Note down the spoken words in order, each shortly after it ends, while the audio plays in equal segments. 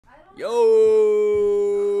Yo,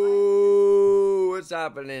 what's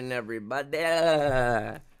happening, everybody?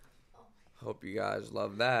 Hope you guys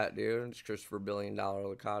love that, dude. It's Christopher $1 Billion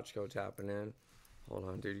Lakachko tapping in. Hold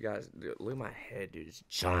on, dude. You guys, dude, look at my head, dude. It's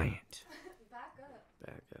giant. Back up.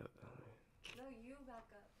 Back up. No, you back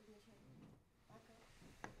up in the chair. Back up.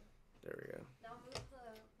 There we go. Now move the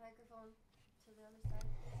microphone to the other side.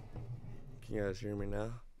 Can you guys hear me now?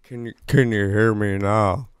 Can you hear me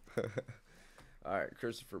now? All right,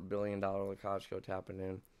 Christopher $1 Billion Lakachko tapping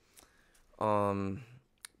in.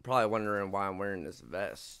 Probably wondering why I'm wearing this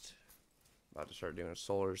vest. About to start doing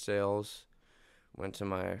solar sales. Went to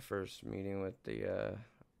my first meeting with the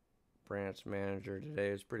branch manager today.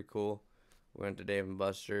 It was pretty cool. Went to Dave &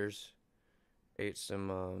 Buster's. Ate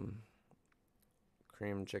some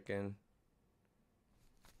cream chicken.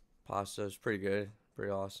 Pasta was pretty good.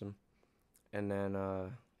 Pretty awesome. And then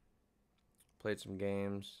played some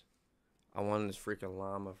games. I won this freaking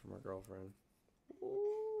llama from my girlfriend.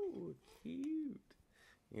 Ooh, cute.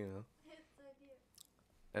 You know. It's so cute.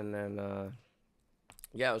 And then,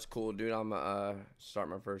 yeah, it was cool, dude. I'm start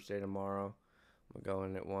my first day tomorrow. I'm going to go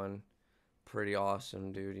in at 1. Pretty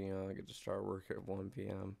awesome, dude. You know, I get to start work at 1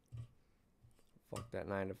 p.m. Fuck that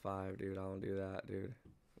 9 to 5, dude. I don't do that, dude.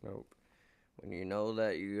 Nope. When you know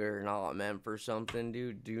that you're not meant for something,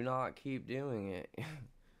 dude, do not keep doing it.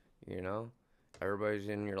 You know? Everybody's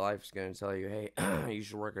in your life is going to tell you, hey, you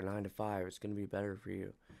should work a 9 to 5. It's going to be better for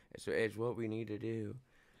you. It's what we need to do.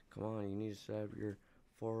 Come on, you need to set up your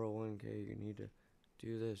 401k. You need to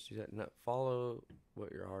do this, do that. No, follow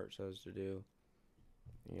what your heart says to do.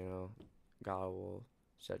 You know, God will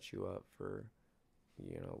set you up for,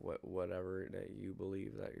 you know, whatever that you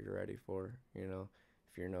believe that you're ready for. You know,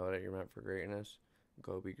 if you know that you're meant for greatness,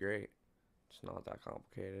 go be great. It's not that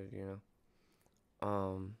complicated, you know.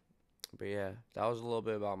 But yeah, that was a little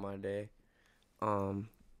bit about my day. On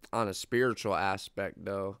a spiritual aspect,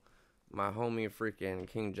 though, my homie freaking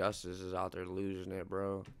King Justice is out there losing it,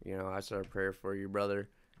 bro. You know, I said a prayer for you, brother.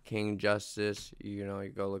 King Justice, you know, you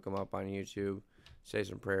go look him up on YouTube. Say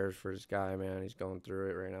some prayers for this guy, man. He's going through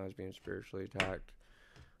it right now. He's being spiritually attacked.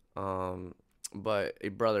 But, hey,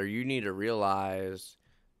 brother, you need to realize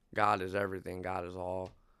God is everything. God is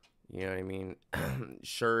all. You know what I mean?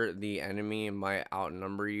 Sure, the enemy might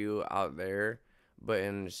outnumber you out there, but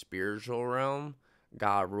in the spiritual realm,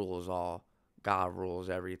 God rules all. God rules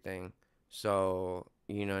everything. So,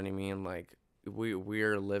 you know what I mean? Like,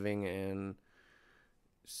 we're living in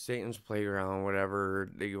Satan's playground, whatever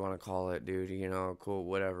that you want to call it, dude. You know, cool,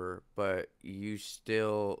 whatever. But you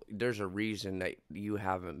still, there's a reason that you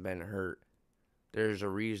haven't been hurt. There's a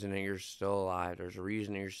reason that you're still alive. There's a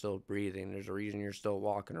reason that you're still breathing. There's a reason you're still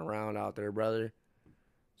walking around out there, brother.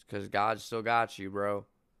 It's because God still got you, bro.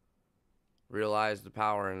 Realize the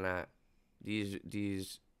power in that.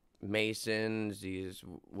 These Masons, these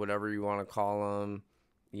whatever you want to call them,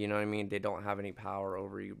 you know what I mean? They don't have any power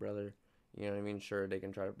over you, brother. You know what I mean? Sure, they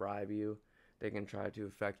can try to bribe you. They can try to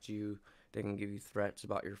affect you. They can give you threats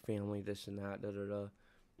about your family, this and that, da-da-da.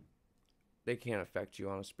 They can't affect you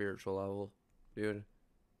on a spiritual level. Dude,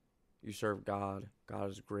 you serve God. God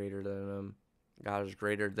is greater than them. God is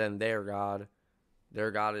greater than their God. Their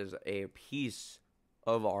God is a piece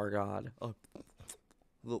of our God. Oh.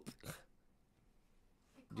 Do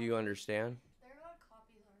you understand? They're not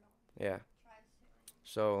copies or not. Yeah.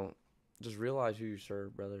 So, just realize who you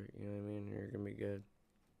serve, brother. You know what I mean? You're gonna be good.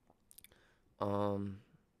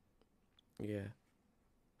 Yeah.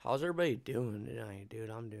 How's everybody doing tonight, dude?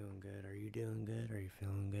 I'm doing good. Are you doing good? Are you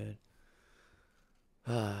feeling good?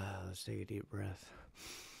 Let's take a deep breath.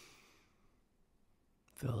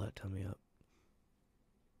 Fill that tummy up.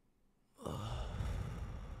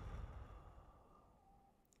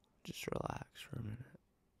 Just relax for a minute.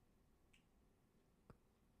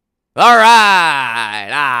 All right.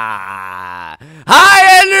 High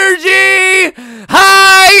energy,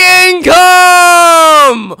 high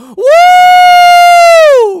income.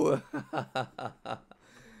 Woo!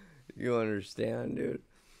 You understand, dude?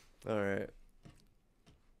 All right.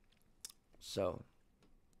 So,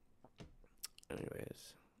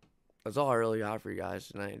 anyways, that's all I really got for you guys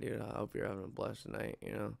tonight, dude. I hope you're having a blessed night,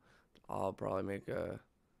 you know. I'll probably make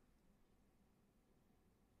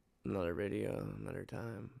another video, another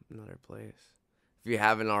time, another place. If you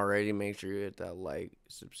haven't already, make sure you hit that like,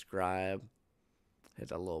 subscribe, hit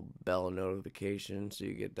that little bell notification so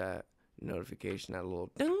you get that notification, that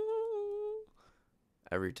little ding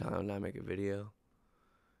every time I make a video.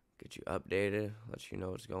 Get you updated, let you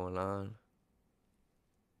know what's going on.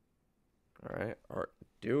 Alright, or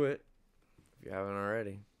do it if you haven't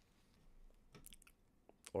already.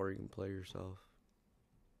 Or you can play yourself.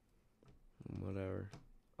 Whatever.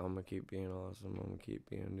 I'm gonna keep being awesome. I'm gonna keep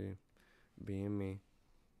being me.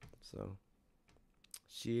 So,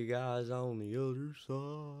 see you guys on the other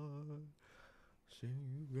side. See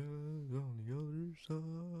you guys on the other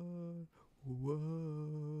side. Whoa.